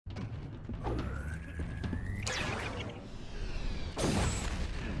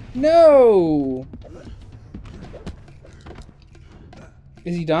No!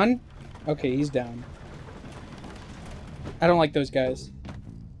 Is he done? Okay, he's down. I don't like those guys.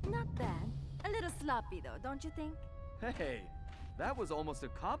 Not bad. A little sloppy though, don't you think? Hey, that was almost a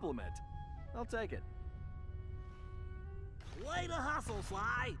compliment. I'll take it. Way to hustle,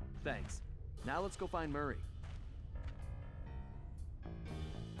 Sly. Thanks. Now let's go find Murray.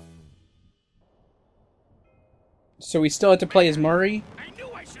 So we still have to play as Murray? I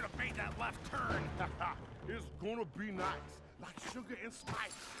knew I should have made that left turn. It's gonna be nice, like sugar and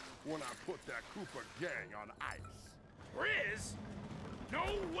spice, when I put that Cooper gang on ice. Riz? No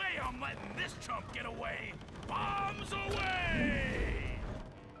way I'm letting this chump get away. Bombs away!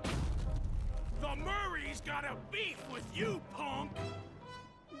 The Murray's got a beef with you, punk.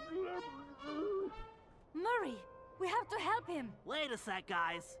 Murray, we have to help him. Wait a sec,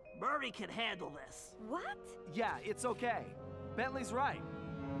 guys. Murray can handle this. What? Yeah, it's okay. Bentley's right.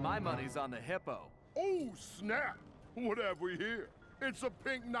 My money's on the hippo. Oh, snap! What have we here? It's a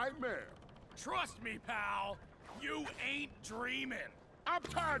pink nightmare. Trust me, pal. You ain't dreaming. I'm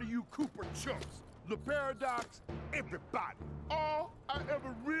tired of you Cooper chumps. The Paradox, everybody. All I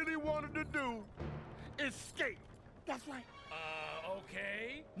ever really wanted to do is skate. That's right.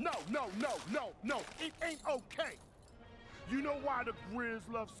 Okay. No. It ain't okay. You know why the Grizz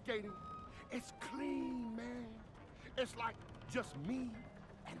love skating? It's clean, man. It's like just me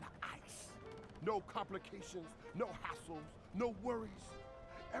and the ice. No complications, no hassles, no worries.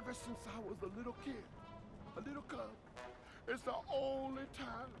 Ever since I was a little kid, a little cub, it's the only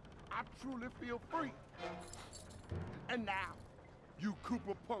time I truly feel free. And now, you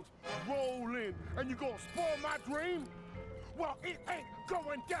Cooper punks roll in and you gonna spoil my dream? Well, it ain't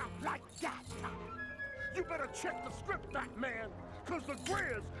going down like that. You better check the script back, man, cause the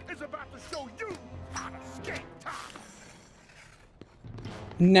Grizz is about to show you how to skate.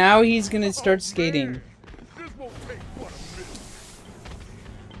 Now he's gonna start skating. Man, this won't take but a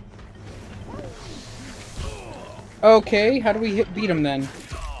minute. Okay, how do we beat him then?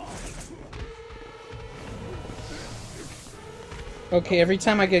 Okay, every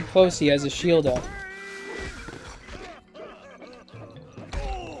time I get close, he has a shield up.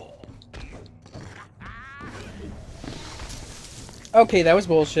 Okay, that was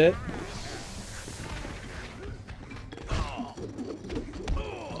bullshit.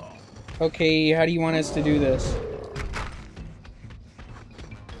 Okay, how do you want us to do this?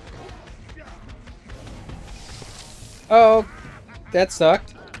 Oh, that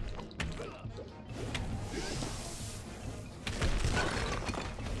sucked.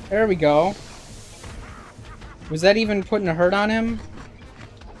 There we go. Was that even putting a hurt on him?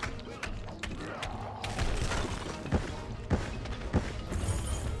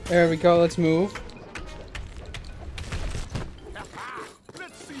 There we go, let's move.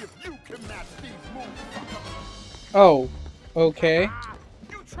 Let's see if you can match these moves. Oh, okay.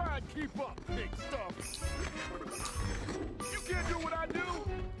 You try and keep up, big stuff. You can't do what I do.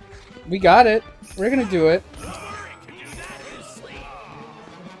 We got it. We're gonna do it.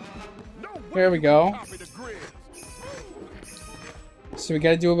 There we go. So we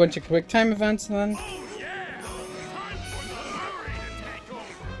gotta do a bunch of quick time events then?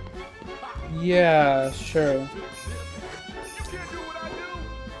 Yeah, sure.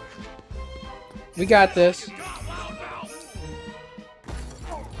 We got this.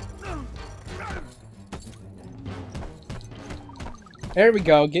 There we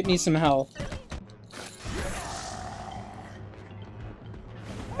go. Get me some health.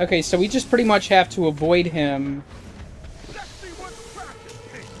 Okay, so we just pretty much have to avoid him.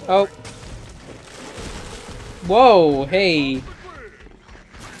 Oh. Whoa, hey.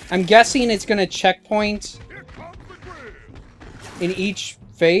 I'm guessing it's gonna checkpoint in each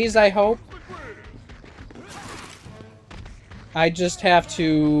phase, I hope. I just have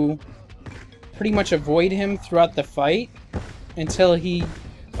to pretty much avoid him throughout the fight until he...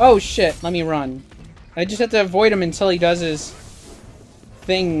 Oh shit, let me run. I just have to avoid him until he does his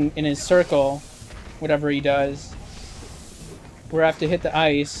thing in his circle, whatever he does. Where I have to hit the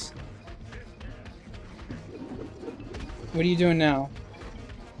ice. What are you doing now?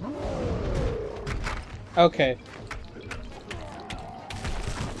 Okay.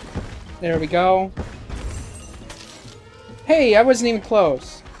 There we go. Hey, I wasn't even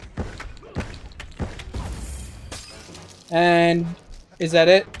close. And is that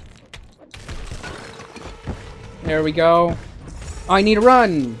it? There we go. Oh, I need to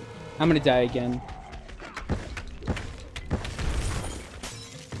run. I'm gonna die again.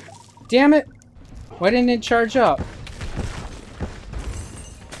 Damn it! Why didn't it charge up?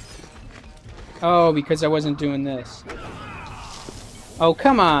 Oh, because I wasn't doing this. Oh,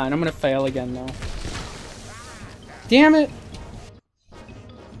 come on. I'm gonna fail again, though. Damn it!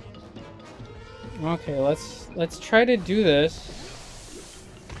 Okay, let's try to do this.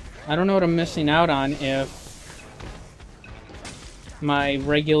 I don't know what I'm missing out on if my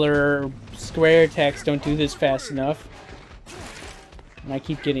regular square attacks don't do this fast enough. And I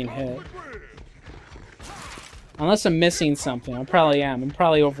keep getting hit. Unless I'm missing something. I probably am. I'm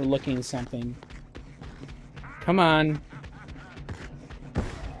probably overlooking something. Come on.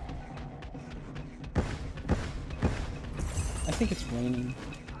 I think it's raining.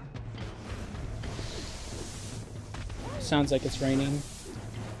 Sounds like it's raining.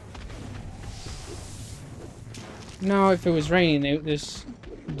 No, if it was raining, this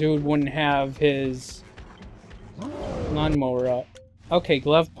dude wouldn't have his lawnmower up. Okay,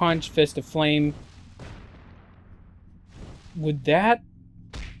 glove punch, fist of flame. Would that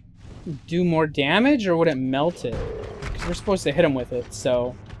do more damage, or would it melt it? Because we're supposed to hit him with it,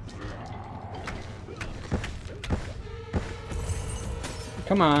 so...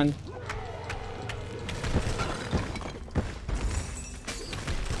 Come on.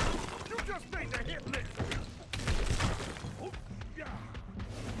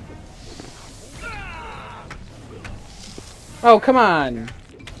 Oh, come on!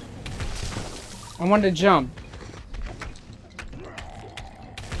 I wanted to jump.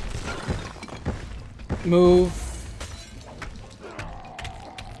 Move.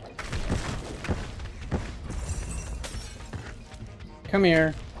 Come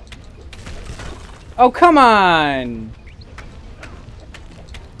here. Oh, come on!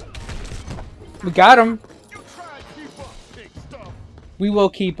 We got him. We will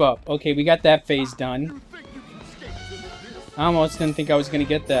keep up. Okay, we got that phase done. I almost didn't think I was gonna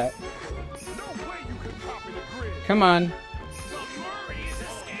get that. Come on.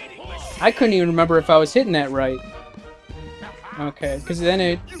 I couldn't even remember if I was hitting that right. Okay, because then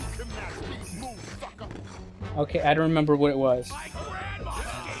it... Okay, I don't remember what it was.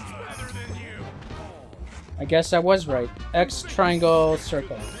 I guess I was right. X, triangle,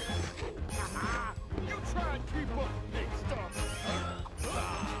 circle.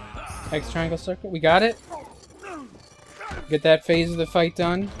 X, triangle, circle. We got it? Get that phase of the fight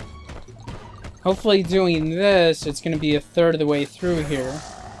done. Hopefully doing this, it's going to be a third of the way through here.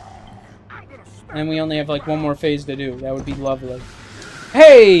 And we only have like one more phase to do. That would be lovely.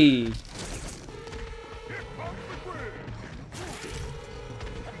 Hey!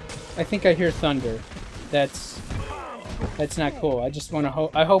 I think I hear thunder. That's not cool. I just want to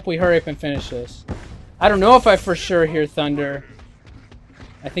I hope we hurry up and finish this. I don't know if I for sure hear thunder.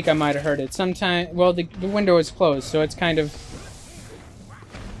 I think I might have heard it sometime. Well, the window is closed, so it's kind of...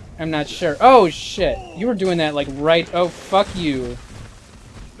 I'm not sure. Oh, shit. You were doing that, like, right... Oh, fuck you.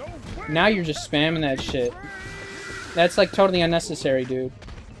 Now you're just spamming that shit. That's, like, totally unnecessary, dude.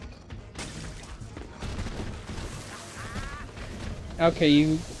 Okay,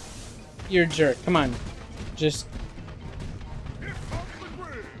 you're a jerk. Come on. Just...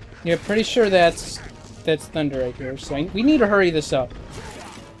 Yeah, pretty sure that's thunder right here, so we need to hurry this up.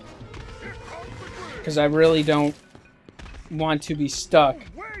 Because I really don't want to be stuck.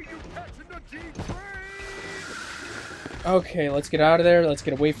 Okay, let's get out of there. Let's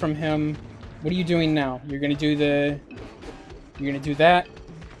get away from him. What are you doing now? You're gonna do the... You're gonna do that?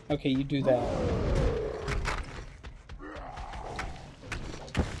 Okay, you do that.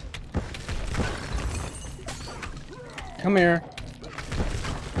 Come here.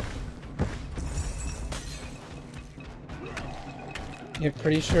 Yeah,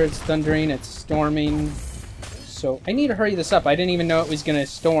 pretty sure it's thundering, it's storming. So, I need to hurry this up. I didn't even know it was gonna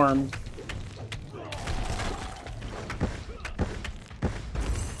storm.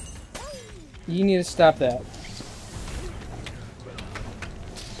 You need to stop that.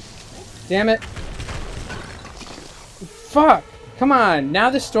 Damn it. Fuck! Come on!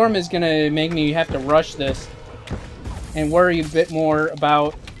 Now the storm is gonna make me have to rush this. And worry a bit more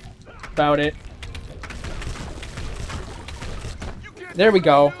about it. There we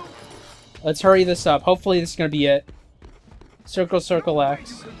go. Let's hurry this up. Hopefully this is going to be it. Circle, circle,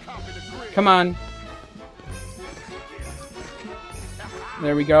 X. Come on.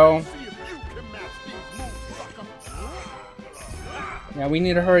 There we go. Yeah, we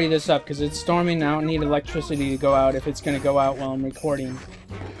need to hurry this up because it's storming. I don't need electricity to go out if it's going to go out while I'm recording.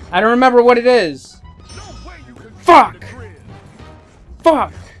 I don't remember what it is. Fuck!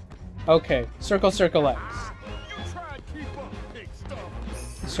 Fuck! Okay. Circle, circle, X.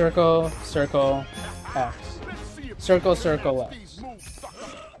 Circle, circle, X. Circle, circle, X.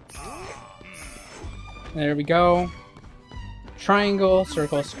 There we go. Triangle,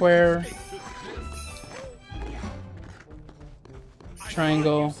 circle, square.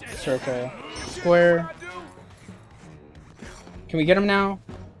 triangle, circle, square. Can we get him now?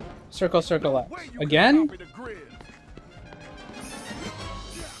 Circle, circle, X. Again?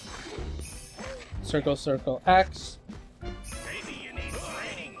 Circle, circle, X.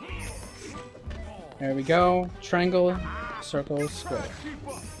 There we go. Triangle, circle, square.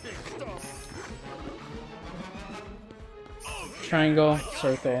 Triangle,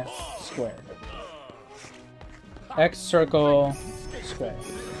 circle, square. X, circle, square.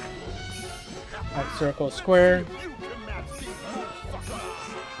 X, circle, square.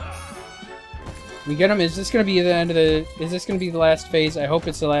 We get him. Is this gonna be the end of the... Is this gonna be the last phase? I hope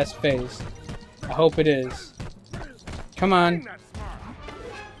it's the last phase. I hope it is. Come on.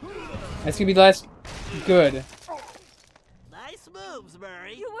 That's gonna be the last... Good. Nice moves,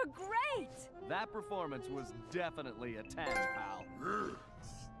 Murray. You were great! That performance was definitely a 10, pal.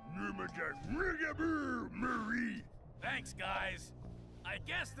 Thanks, guys. I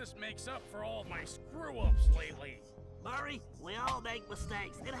guess this makes up for all my screw-ups lately. Murray, we all make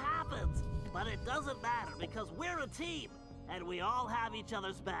mistakes. It happens. But it doesn't matter because we're a team and we all have each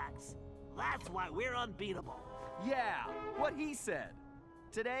other's backs. That's why we're unbeatable. Yeah, what he said.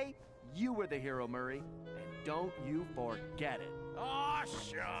 Today, you were the hero, Murray. And don't you forget it. Aw,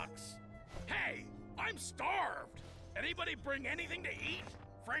 shucks. Hey, I'm starved. Anybody bring anything to eat?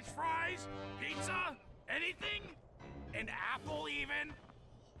 French fries? Pizza? Anything? An apple, even?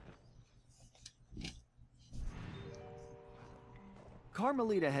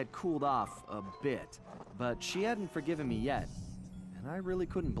 Carmelita had cooled off a bit, but she hadn't forgiven me yet, and I really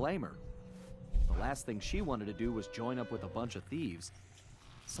couldn't blame her. The last thing she wanted to do was join up with a bunch of thieves,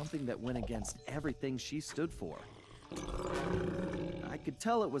 something that went against everything she stood for. I could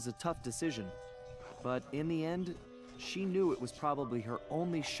tell it was a tough decision, but in the end, she knew it was probably her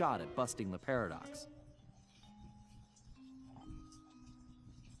only shot at busting the paradox.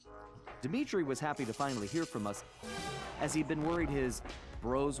 Dimitri was happy to finally hear from us, as he'd been worried his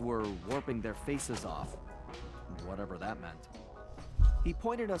bros were warping their faces off, whatever that meant. He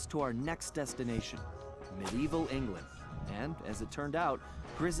pointed us to our next destination, medieval England, and as it turned out,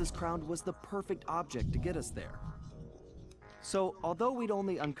 Grizz's crown was the perfect object to get us there. So, although we'd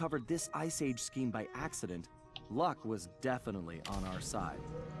only uncovered this Ice Age scheme by accident, luck was definitely on our side.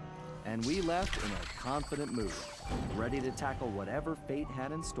 And we left in a confident mood, ready to tackle whatever fate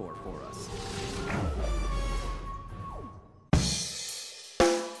had in store for us.